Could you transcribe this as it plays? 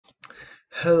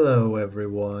Hello,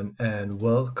 everyone, and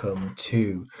welcome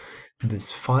to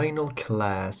this final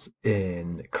class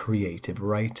in creative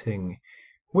writing,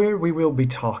 where we will be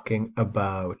talking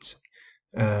about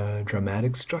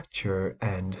dramatic structure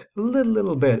and a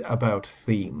little bit about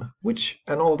theme,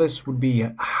 and all this would be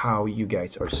how you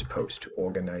guys are supposed to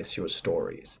organize your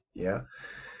stories. Yeah?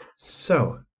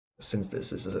 So, since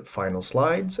this is the final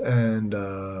slides and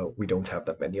we don't have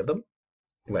that many of them,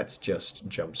 let's just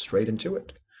jump straight into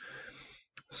it.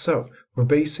 So we're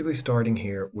basically starting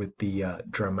here with the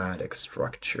dramatic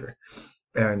structure.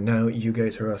 And now you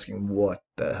guys are asking, what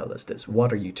the hell is this?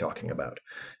 What are you talking about?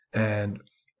 And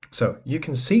so you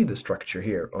can see the structure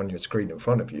here on your screen in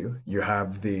front of you. You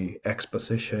have the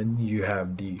exposition, you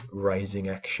have the rising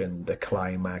action, the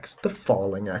climax, the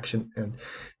falling action, and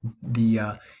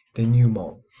the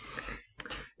denouement.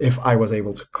 If I was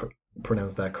able to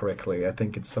pronounce that correctly. I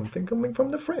think it's something coming from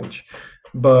the French.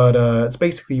 But it's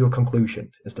basically your conclusion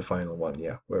is the final one,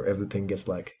 yeah, where everything gets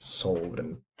like solved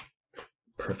and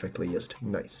perfectly just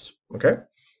nice. Okay?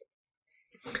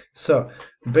 So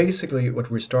basically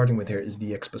what we're starting with here is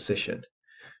the exposition.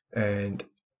 And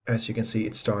as you can see,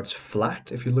 it starts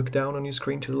flat if you look down on your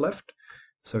screen to the left.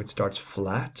 So it starts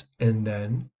flat, and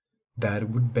then that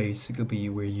would basically be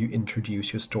where you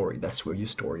introduce your story. That's where your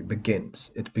story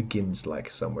begins. It begins like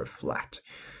somewhere flat.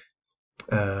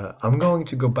 I'm going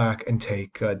to go back and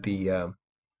take the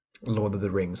Lord of the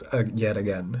Rings yet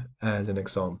again as an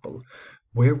example.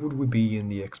 Where would we be in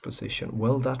the exposition?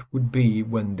 Well, that would be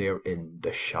when they're in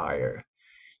the Shire.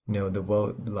 You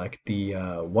know, like the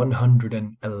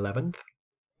 111th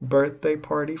birthday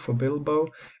party for Bilbo.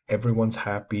 Everyone's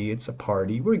happy, it's a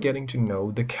party. We're getting to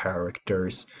know the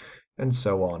characters and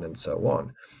so on and so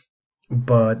on.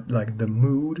 But like the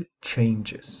mood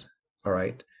changes, all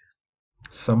right?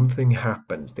 Something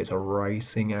happens, there's a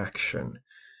rising action.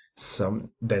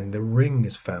 Then the ring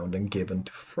is found and given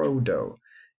to Frodo,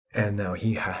 and now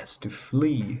he has to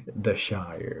flee the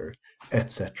Shire,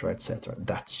 etc., etc.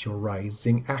 That's your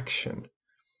rising action.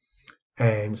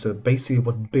 And so basically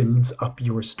what builds up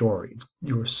your story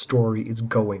is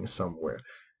going somewhere.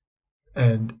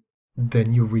 And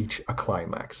then you reach a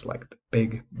climax, like the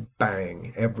big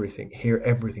bang,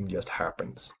 everything just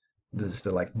happens. This is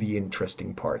the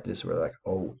interesting part. This is where like,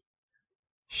 oh,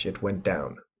 shit went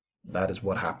down. That is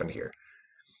what happened here.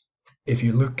 If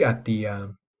you look at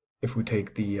if we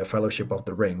take the Fellowship of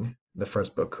the Ring, the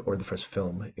first book or the first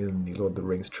film in the Lord of the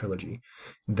Rings trilogy,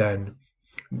 then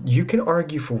you can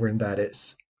argue for when that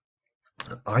is.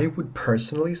 I would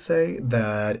personally say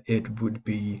that it would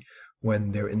be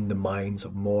when they're in the mines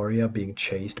of Moria being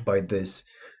chased by this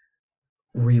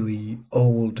really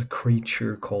old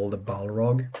creature called a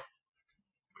Balrog,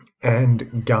 and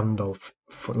Gandalf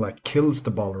kills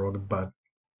the Balrog but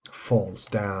falls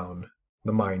down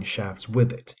the mine shafts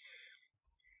with it.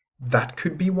 That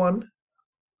could be one.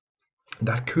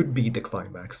 That could be the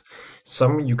climax.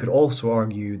 You could also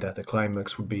argue that the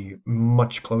climax would be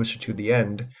much closer to the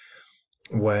end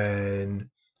when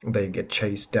they get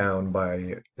chased down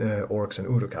by orcs and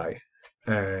Uruk-hai,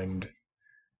 and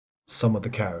some of the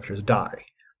characters die.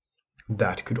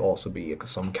 That could also be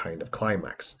some kind of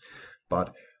climax.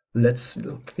 But let's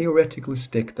theoretically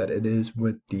stick that it is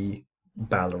with the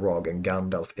Balrog and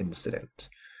Gandalf incident.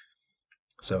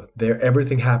 So there,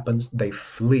 everything happens, they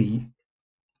flee,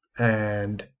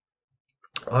 and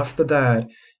after that,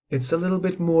 it's a little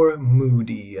bit more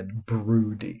moody and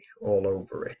broody all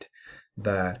over it.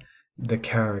 That the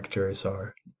characters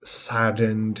are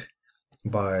saddened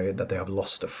by that they have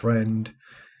lost a friend.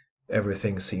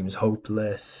 Everything seems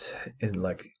hopeless, and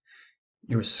like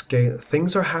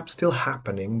things are still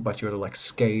happening, but you're like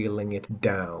scaling it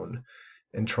down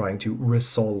and trying to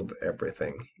resolve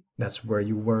everything. That's where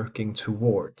you're working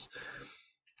towards.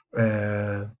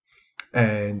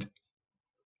 And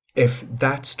if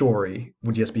that story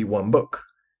would just be one book,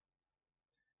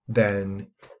 then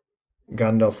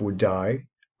Gandalf would die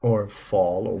or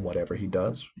fall or whatever he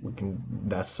does.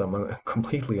 That's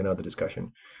completely another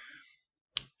discussion.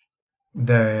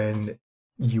 Then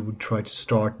you would try to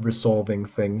start resolving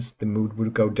things, the mood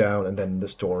would go down, and then the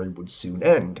story would soon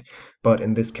end. But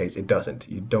in this case, it doesn't.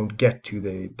 You don't get to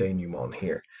the denouement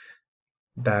here.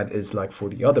 That is like for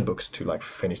the other books to like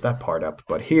finish that part up.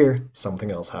 But here, something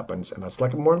else happens, and that's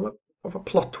like more of a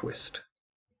plot twist,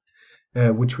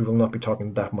 which we will not be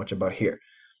talking that much about here.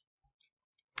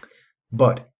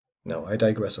 But no, I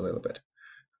digress a little bit.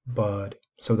 But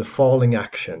so the falling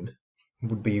action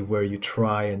would be where you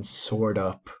try and sort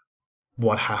up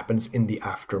what happens in the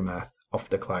aftermath of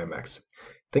the climax.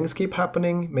 Things keep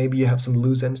happening, maybe you have some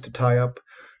loose ends to tie up,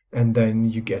 and then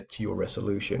you get your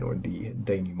resolution or the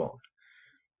denouement.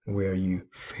 where you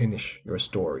finish your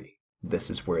story. This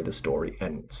is where the story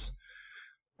ends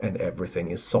and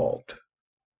everything is solved.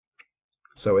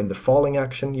 So in the falling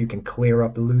action, you can clear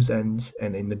up the loose ends,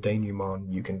 and in the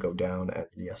denouement, you can go down and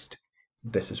just,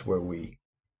 this is where we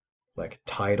like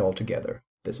tie it all together.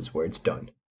 This is where it's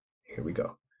done. Here we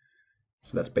go.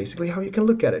 So that's basically how you can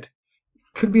look at it.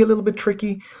 Could be a little bit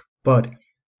tricky, but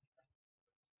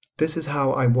this is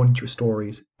how I want your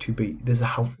stories to be. This is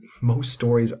how most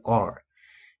stories are.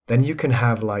 Then you can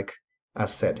have, like,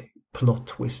 as said, plot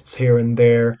twists here and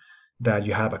there, that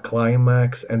you have a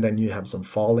climax and then you have some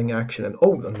falling action and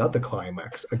oh, another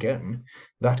climax again.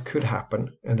 That could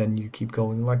happen, and then you keep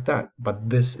going like that. But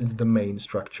this is the main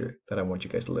structure that I want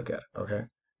you guys to look at, okay?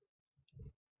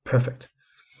 Perfect.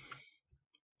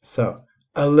 So,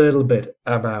 a little bit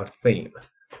about theme.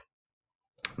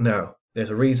 Now, there's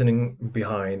a reasoning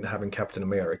behind having Captain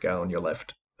America on your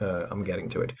left. I'm getting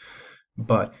to it.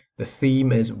 But the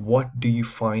theme is, what do you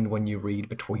find when you read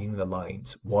between the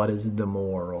lines? What is the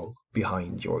moral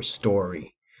behind your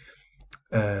story?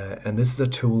 And this is a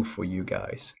tool for you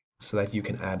guys so that you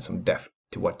can add some depth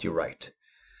to what you write.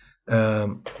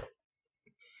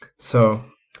 So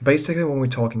basically, when we're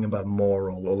talking about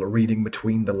moral or reading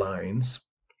between the lines,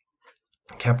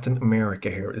 Captain America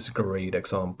here is a great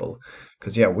example.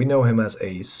 Because, yeah, we know him as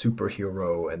a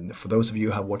superhero, and for those of you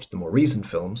who have watched the more recent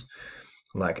films,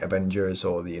 like Avengers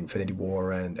or the Infinity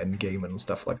War and Endgame and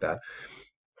stuff like that,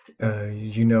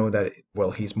 you know that,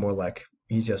 well, he's more like,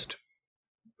 he's just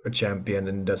a champion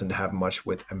and doesn't have much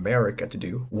with America to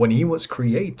do. When he was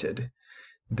created,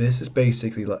 this is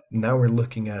basically, like, now we're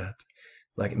looking at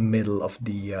like middle of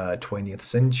the 20th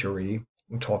century.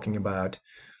 I'm talking about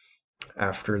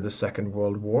after the Second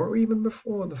World War, or even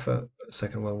before the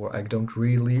Second World War. I don't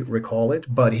really recall it,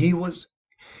 but he was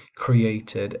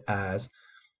created as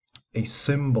a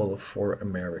symbol for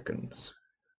Americans.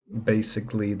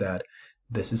 Basically, that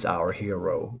this is our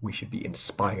hero. We should be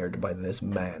inspired by this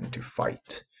man to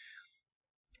fight.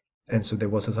 And so there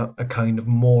was a kind of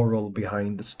moral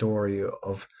behind the story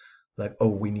of, like, oh,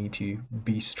 we need to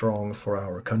be strong for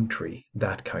our country,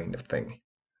 that kind of thing.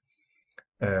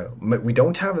 We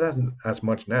don't have that as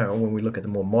much now when we look at the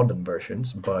more modern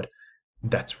versions, but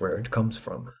that's where it comes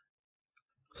from.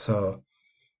 So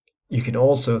you can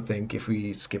also think, if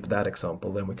we skip that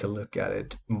example, then we can look at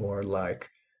it more like,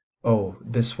 oh,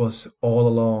 this was all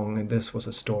along, and this was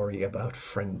a story about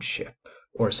friendship,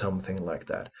 or something like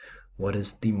that. What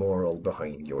is the moral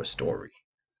behind your story?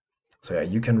 So yeah,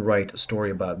 you can write a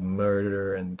story about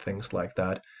murder and things like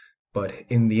that, but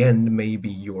in the end, maybe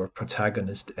your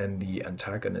protagonist and the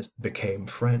antagonist became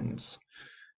friends,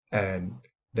 and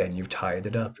then you've tied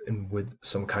it up with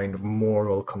some kind of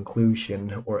moral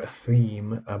conclusion or a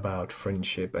theme about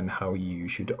friendship and how you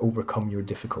should overcome your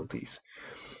difficulties.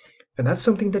 And that's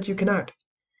something that you can add.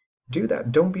 Do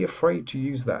that. Don't be afraid to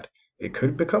use that. It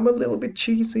could become a little bit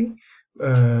cheesy,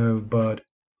 but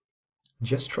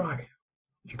just try.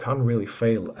 You can't really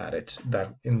fail at it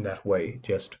in that way.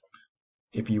 Just,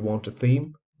 if you want a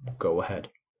theme, go ahead,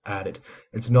 add it.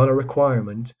 It's not a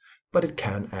requirement, but it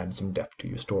can add some depth to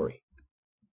your story.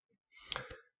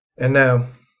 And now,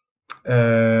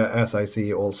 as I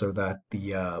see also that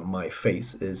my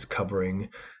face is covering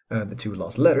the two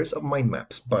last letters of mind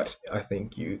maps, but I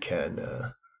think you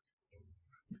can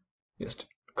just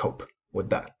cope with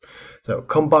that. So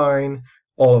combine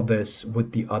all of this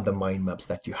with the other mind maps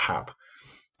that you have.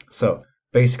 So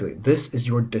basically, this is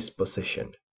your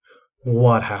disposition.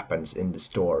 What happens in the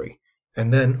story?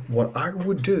 And then what I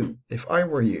would do if I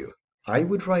were you, I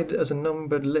would write it as a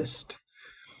numbered list.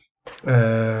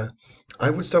 I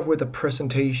would start with a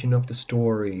presentation of the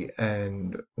story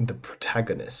and the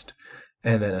protagonist.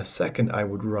 And then a second, I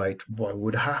would write what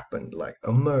would happen, like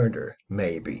a murder,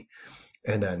 maybe.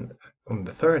 And then on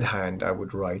the third hand, I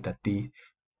would write that the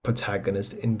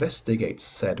protagonist investigates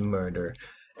said murder,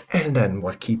 and then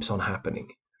what keeps on happening.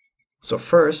 So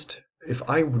first, if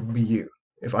I were you,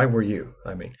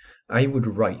 I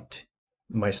would write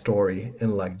my story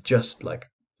in like just like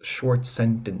short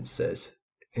sentences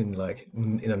in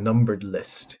a numbered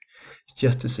list,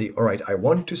 just to see, all right, I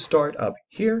want to start up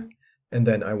here and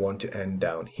then I want to end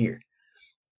down here.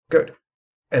 Good.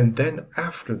 And then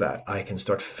after that, I can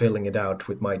start filling it out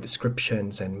with my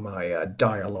descriptions and my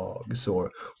dialogues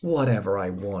or whatever I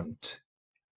want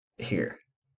here.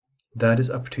 That is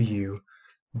up to you,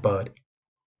 but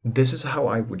this is how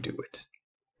I would do it,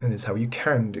 and this is how you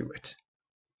can do it.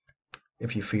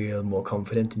 If you feel more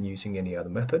confident in using any other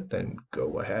method, then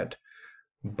go ahead.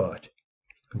 But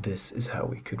this is how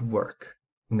we could work.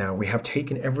 Now we have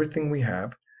taken everything we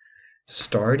have,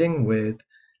 starting with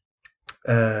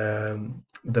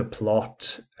the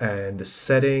plot and the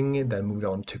setting, then moved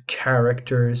on to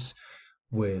characters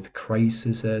with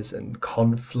crises and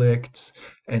conflicts,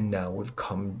 and now we've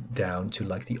come down to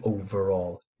like the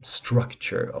overall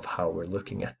structure of how we're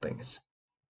looking at things.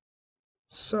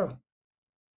 So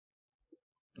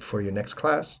for your next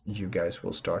class, you guys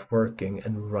will start working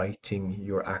and writing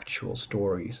your actual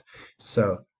stories.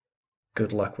 So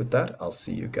good luck with that. I'll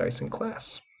see you guys in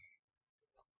class.